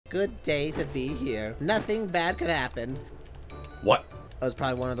good day to be here. Nothing bad could happen. What? That was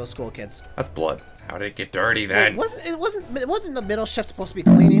probably one of those school kids. That's blood. How did it get dirty then? Wait, wasn't the middle shift supposed to be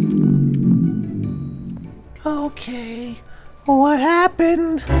cleaning? Okay. What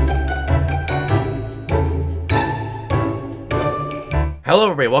happened? Hello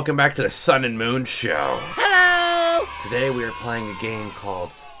everybody, welcome back to the Sun and Moon Show. Hello! Today we are playing a game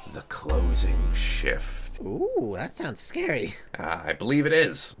called The Closing Shift. Ooh, that sounds scary. I believe it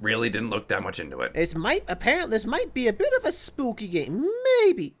is. Really didn't look that much into it. Apparently this might be a bit of a spooky game.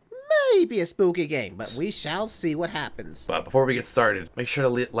 Maybe a spooky game, but we shall see what happens. But before we get started, make sure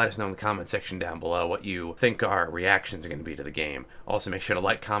to let us know in the comment section down below what you think our reactions are going to be to the game. Also, make sure to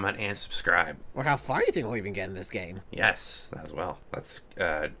like, comment, and subscribe. Or how far you think we'll even get in this game. Yes, that as well. Let's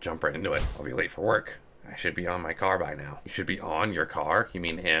jump right into it. I'll be late for work. I should be on my car by now. You should be on your car? You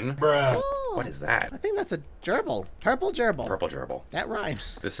mean in? Bruh. Oh, what is that? I think that's a gerbil. Purple gerbil. Purple gerbil. That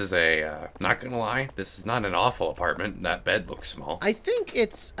rhymes. This is a, not gonna lie, this is not an awful apartment. That bed looks small. I think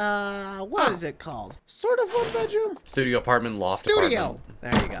it's, what is it called? Sort of one bedroom? Studio apartment, loft Studio! apartment.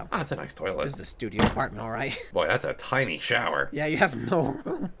 There you go. Ah, that's a nice toilet. This is a studio apartment, alright. Boy, that's a tiny shower. Yeah, you have no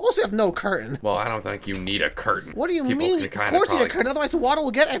room. Also, you have no curtain. Well, I don't think you need a curtain. What do you mean? Of course you need a curtain, otherwise the water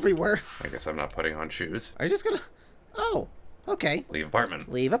will get everywhere. I guess I'm not putting on shoes. Are you just gonna... Oh, okay. Leave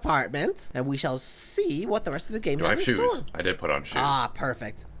apartment. Leave apartment, and we shall see what the rest of the game has in in store. Do I have shoes? store. I did put on shoes. Ah,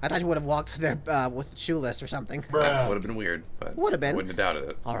 perfect. I thought you would have walked there with shoeless or something. That would have been weird, but would have been. I wouldn't have doubted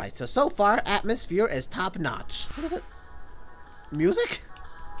it. All right, so far, atmosphere is top notch. What is it? Music?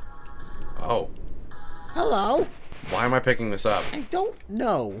 Oh. Hello? Why am I picking this up? I don't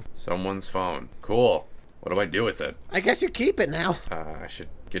know. Someone's phone. Cool. What do I do with it? I guess you keep it now. I should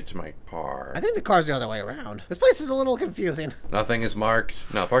get to my car. I think the car's the other way around. This place is a little confusing. Nothing is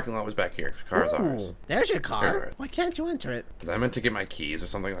marked. No, the parking lot was back here. The car is ours. There's your car. Here. Why can't you enter it? Was I meant to get my keys or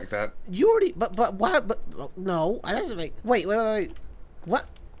something like that? You already, but why, no, I doesn't make, wait. What?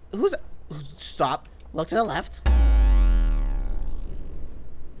 Who's, stop. Look to the left.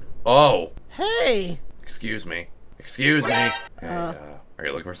 Oh! Hey! Excuse me. Excuse me. Hey, are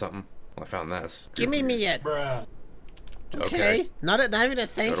you looking for something? Well, I found this. Give me it. Bruh. Okay. Not even a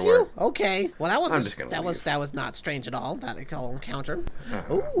thank you? Work. Okay. Well, that was I'm just gonna leave. that was not strange at all. That encounter.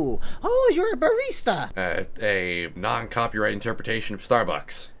 Uh-huh. Ooh. Oh, you're a barista. A non-copyright interpretation of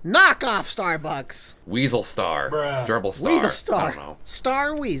Starbucks. Knock off Starbucks. Weasel Star. Bruh. Gerbil Star. Weasel Star. I don't know.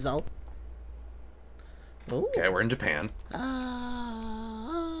 Star Weasel. Ooh. Okay, we're in Japan.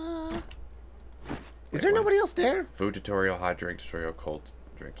 Is there nobody else there? Food tutorial, hot drink tutorial, cold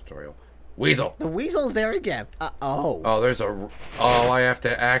drink tutorial. Weasel. The Weasel's there again. Oh. Oh, there's a... Oh, I have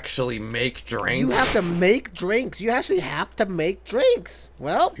to actually make drinks? You have to make drinks. You actually have to make drinks.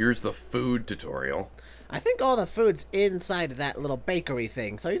 Well. Here's the food tutorial. I think all the food's inside of that little bakery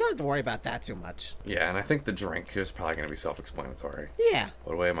thing, so you don't have to worry about that too much. Yeah, and I think the drink is probably going to be self-explanatory. Yeah.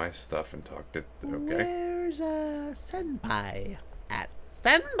 Put away my stuff and talk to... Okay. Where's Senpai at?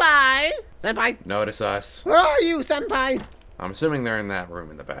 Senpai! Senpai! Notice us. Where are you, Senpai? I'm assuming they're in that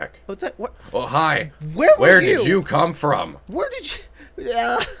room in the back. What's that? What? Oh, hi. Where did you come from? Where did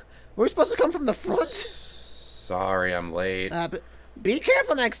you... we're supposed to come from the front? Sorry, I'm late. Be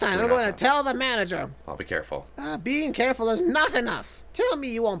careful next time. I'm going to tell the manager. I'll be careful. Being careful is not enough. Tell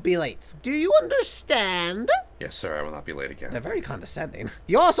me you won't be late. Do you understand? Yes, sir. I will not be late again. They're very condescending.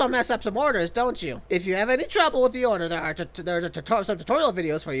 You also mess up some orders, don't you? If you have any trouble with the order, there's some tutorial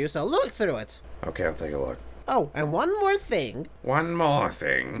videos for you, so look through it. Okay, I'll take a look. Oh, and one more thing. One more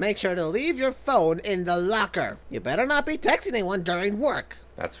thing. Make sure to leave your phone in the locker. You better not be texting anyone during work.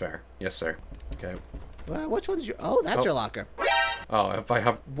 That's fair. Yes, sir. Okay. Which one's your... Oh, that's your locker. Oh, if I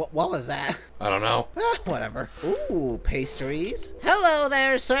have... What was that? I don't know. Whatever. Ooh, pastries. Hello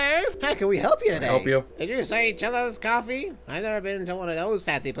there, sir. How can we help you today? Can I help you? Did you say Cello's Coffee? I've never been to one of those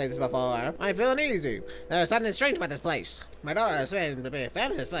fancy places before. I'm feeling easy. There's something strange about this place. My daughter has been a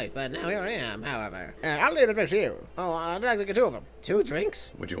fan of this place, but now here I am, however. I'll leave a drink to you. Oh, I'd like to get two of them. 2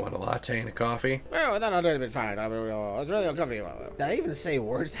 drinks? Would you want a latte and a coffee? Oh, that'll do it fine. It's really uncomfortable. Did I even say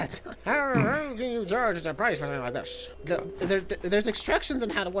words that time? How can you charge such a price for something like this? There's instructions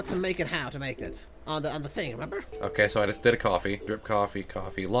on what to make and how to make it on the thing, remember? Okay, so I just did a coffee. Drip coffee,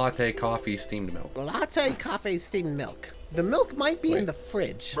 latte, coffee, steamed milk. Latte, coffee, steamed milk. The milk might be in the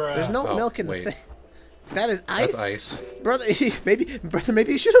fridge. There's no milk in the thing. That is ice. That's ice. Brother,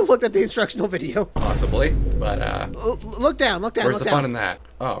 maybe you should have looked at the instructional video. Possibly, but look down. Where's the fun in that?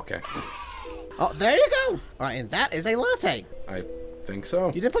 Oh, okay. Oh, there you go. All right, and that is a latte. I think so.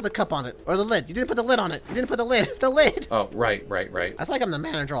 You didn't put the cup on it, or the lid. You didn't put the lid on it. You didn't put the lid. The lid. Oh, right. That's like I'm the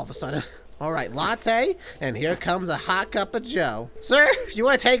manager all of a sudden. All right, latte, and here comes a hot cup of Joe. Sir, do you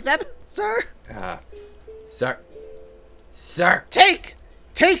want to take them? Sir? Sir. Take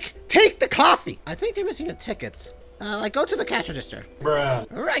the coffee. I think you're missing the tickets. Like, go to the cash register. Bruh.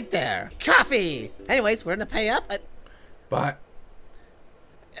 Right there. Coffee. Anyways, we're gonna pay up. But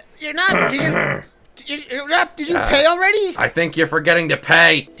You're not. Did you pay already? I think you're forgetting to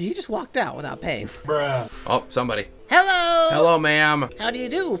pay. He just walked out without paying. Bruh. Oh, somebody. Hello. Hello, ma'am. How do you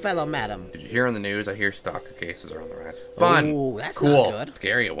do, fellow madam? Did you hear on the news? I hear stalker cases are on the rise. Fun. Ooh, that's cool. not good.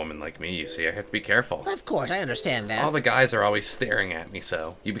 Scary, a woman like me, you see. I have to be careful. Of course, I understand that. All the guys are always staring at me,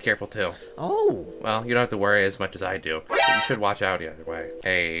 so you be careful too. Oh. Well, you don't have to worry as much as I do. But you should watch out either way.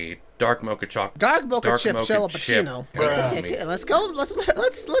 A dark mocha chocolate. Dark mocha chip mocha chilappuccino. chip. Take the ticket and let's go.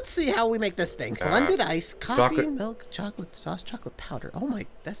 Let's see how we make this thing. Blended ice, coffee, chocolate- milk, chocolate sauce, chocolate powder. Oh my,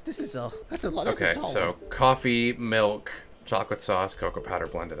 that's a lot. That's Okay, a tall so one. coffee, milk, chocolate sauce, cocoa powder,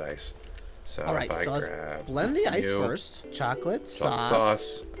 blended ice. So All right, if I so let's grab blend the ice you, first. Chocolate chocolate sauce,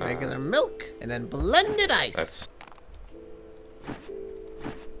 sauce, regular milk, and then blended ice. That's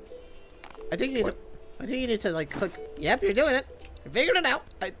I think you need to like click. Yep, you're doing it. You figured it out.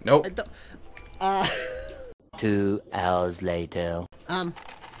 Nope. I don't- 2 hours later.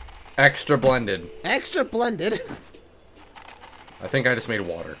 extra blended. Extra blended. I think I just made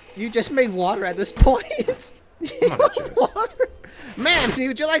water. You just made water at this point. Come on, Jess. Water? Ma'am,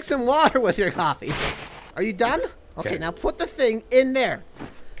 would you like some water with your coffee? Are you done? Okay, Okay. now put the thing in there.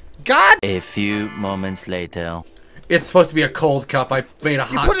 God! A few moments later. It's supposed to be a cold cup. I made a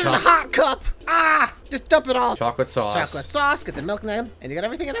You hot put it cup. in a hot cup. Ah! Just dump it all. Chocolate sauce. Chocolate sauce. Get the milk now. And you got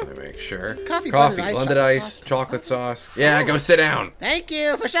everything in there? Let me make sure. Coffee, blended blended blended ice, ice, chocolate sauce. Yeah, go sit down. Thank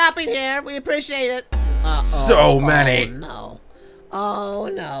you for shopping here. We appreciate it. So many. Oh, no.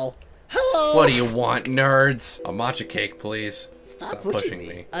 Oh, no. Hello. What do you want, nerds? A matcha cake, please. Stop pushing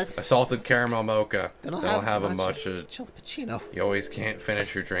me. A salted caramel mocha. They Don't have a matcha. Chilappuccino. You always can't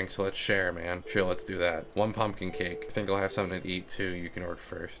finish your drink, so let's share, man. Sure, let's do that. One pumpkin cake. I think I'll have something to eat too. You can order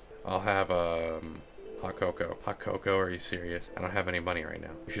first. I'll have hot cocoa. Hot cocoa? Are you serious? I don't have any money right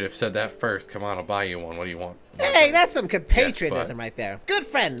now. You should have said that first. Come on, I'll buy you one. What do you want? Hey, that's some compatriotism Yes, but- right there. Good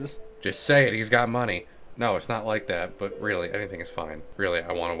friends. Just say it. He's got money. No, it's not like that. But really, anything is fine. Really,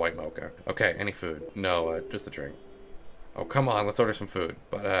 I want a white mocha. Okay, any food? No, just a drink. Oh, come on, let's order some food.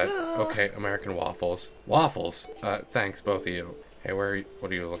 But, okay, American waffles. Waffles? Thanks, both of you. Hey, what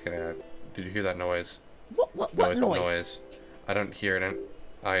are you looking at? Did you hear that noise? What noise? I don't hear it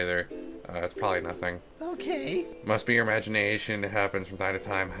either. It's probably nothing. Okay. Must be your imagination. It happens from time to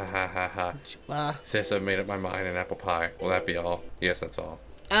time. Ha ha ha ha. Sis, I've made up my mind in apple pie. Will that be all? Yes, that's all.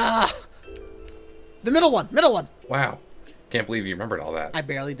 The middle one. Wow. Can't believe you remembered all that. I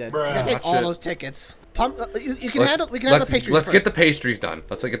barely did. Bruh. You gotta take Watch all it. those tickets. We can handle the pastries Let's first. get the pastries done.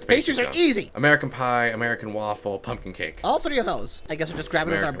 Let's get the Pastries pastries are done. easy. American pie, American waffle, pumpkin cake. All three of those. I guess we're just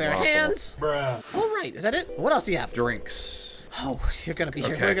grabbing it with our American bare waffle. hands. Bruh. All right. Is that it? What else do you have? Drinks. Oh, you're gonna be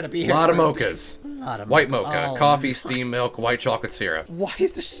here. Okay. We're gonna be here. A lot of for mochas. lot of White mocha, Oh, coffee, steamed milk, white chocolate syrup. Why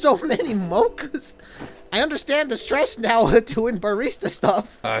is there so many mochas? I understand the stress now of doing barista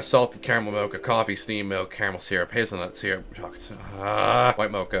stuff. Salted caramel mocha, coffee, steamed milk, caramel syrup, hazelnut syrup, chocolate syrup.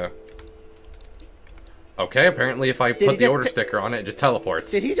 White mocha. Okay, apparently if I he put the just order sticker on it, it just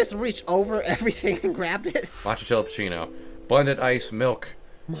teleports. Did he just reach over everything and grabbed it? Matcha chilappuccino. Blended ice, milk,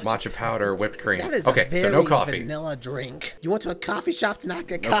 matcha powder, whipped cream. That is Okay, a very so no coffee. vanilla drink. You went to a coffee shop to not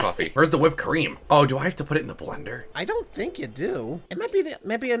get No coffee. Where's the whipped cream? Oh, do I have to put it in the blender? I don't think you do. It might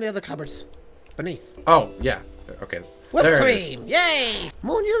be in the other cupboards beneath. Oh, yeah. Okay. Whipped there it is. cream. Yay!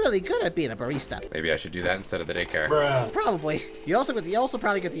 Moon, you're really good at being a barista. Maybe I should do that instead of the daycare. Bruh. Probably. You also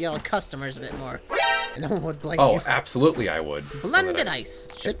probably get to yell at customers a bit more. And no one would blame Oh, you. absolutely I would. Blended ice.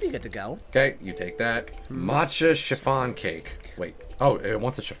 Should be good to go. Okay, you take that. Matcha chiffon cake. Wait. Oh, it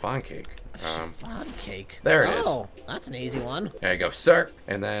wants a chiffon cake. Chiffon cake. there it is. Oh, that's an easy one. There you go, sir.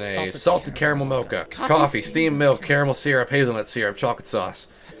 And then a Salted salted caramel caramel mocha. mocha. Coffee, Coffee, steamed steamed milk, caramel syrup, hazelnut syrup, chocolate sauce.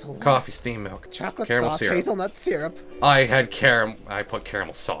 That's a lot. Coffee, steamed milk, Chocolate caramel sauce, syrup. hazelnut syrup. I put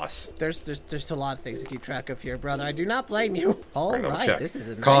caramel sauce. There's a lot of things to keep track of here, brother. I do not blame you. All Double right, check. this is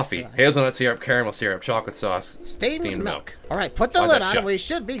a nice Coffee, one. hazelnut syrup, caramel syrup, chocolate sauce, Steamed milk. All right, put the Why'd lid that on. shut? We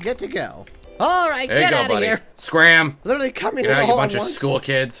should be good to go. All right, There you get go, out of buddy. here. Scram! Literally coming Get in out, you all bunch at of once. school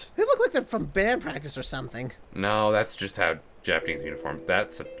kids. They look like they're from band practice or something. No, that's just how Japanese uniform.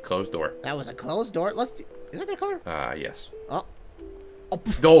 That's a closed door. That was a closed door. Is that their car? Yes. Oh.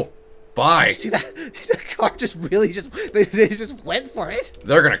 Oh, bye. See that? The car just really they just went for it.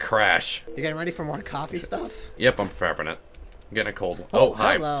 They're gonna crash. You getting ready for more coffee stuff? Yep, I'm prepping it. I'm getting a cold one. Oh, Oh,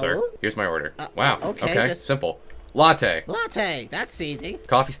 hi, hello. sir. Here's my order. Wow. okay, Okay. just- Simple. Latte. Latte. That's easy.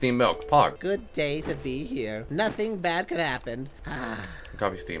 Coffee, steamed milk. Pog. Good day to be here. Nothing bad could happen.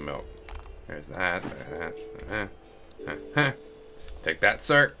 Coffee, steamed milk. There's that. Take that,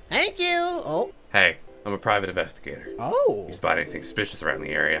 sir. Thank you. Oh. Hey, I'm a private investigator. Oh. You spot anything suspicious around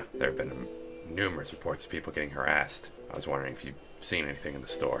the area? There have been numerous reports of people getting harassed. I was wondering if you've seen anything in the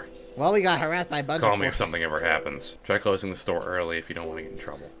store. Well, we got harassed by a bunch Call of me if something ever happens. Try closing the store early if you don't want to get in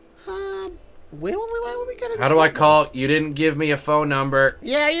trouble. why would we get in How do I trouble? call? You didn't give me a phone number.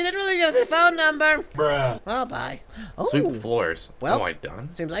 Yeah, you didn't really give us a phone number. Bruh. Well, bye. Oh. Sweep the floors. Well- Am I done?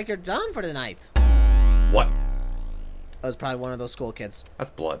 Seems like you're done for the night. What? That was probably one of those school kids.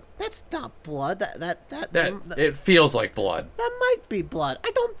 That's blood. That's not blood. That It feels like blood. might be blood. I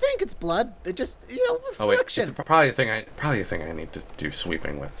don't think it's blood. It just, Oh wait, reflection. it's probably a thing I need to do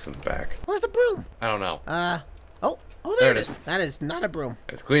sweeping with. It's in the back. Where's the broom? I don't know. Oh, there it is. That is not a broom.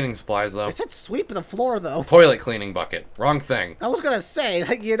 It's cleaning supplies though. It said sweep the floor, though. Toilet cleaning bucket. Wrong thing. I was gonna say,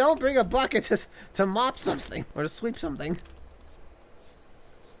 like, you don't bring a bucket to mop something or to sweep something.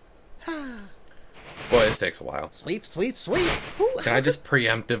 Boy, this takes a while. Sweep, sweep, sweep. Ooh, Can I just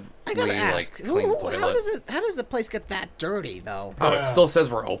preemptively I gotta ask. like clean the toilet? How does the place get that dirty, though? Oh, it still says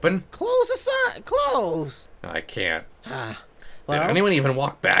we're open? Close the side. Close. I can't. Did Well, anyone even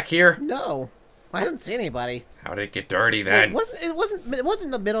walk back here? no. I didn't see anybody. How did it get dirty then?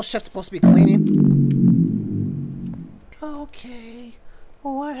 Wasn't the middle shift supposed to be cleaning? Okay.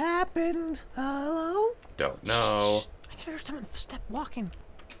 What happened? Hello? Don't know. I thought I heard someone step walking.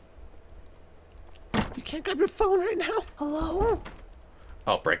 You can't grab your phone right now. Hello?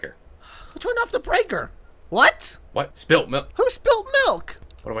 Oh, breaker. Who turned off the breaker? What? What? Spilt milk. Who spilled milk?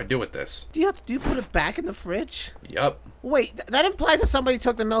 What do I do with this? Do you put it back in the fridge? Yup. Wait, that implies that somebody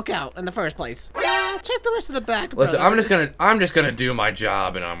took the milk out in the first place. Check the rest of the back. Listen, brother. I'm just gonna do my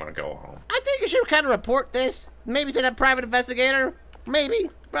job and I'm gonna go home. I think you should kind of report this. Maybe to that private investigator. Maybe,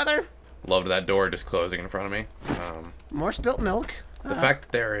 brother. Loved that door just closing in front of me. More spilt milk. The fact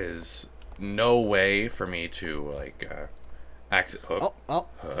that there is no way for me to like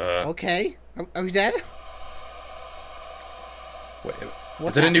Okay. Are we dead? Wait,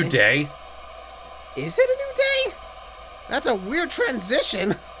 What's is it a new happening? day? Is it a new day? That's a weird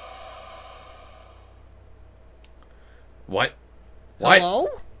transition. What? What? Hello?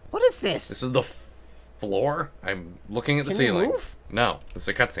 What is this? This is the floor? I'm looking at the Can you ceiling. move? No, this is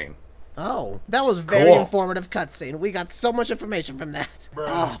a cutscene. Oh, that was very Cool. informative cutscene. We got so much information from that.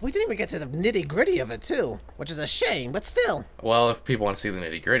 Oh, we didn't even get to the nitty gritty of it too, which is a shame, but still. Well, if people want to see the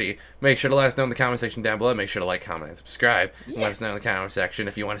nitty gritty, make sure to let us know in the comment section down below. Make sure to like, comment, and subscribe. And let us know in the comment section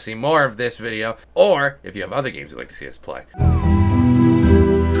if you want to see more of this video, or if you have other games you'd like to see us play.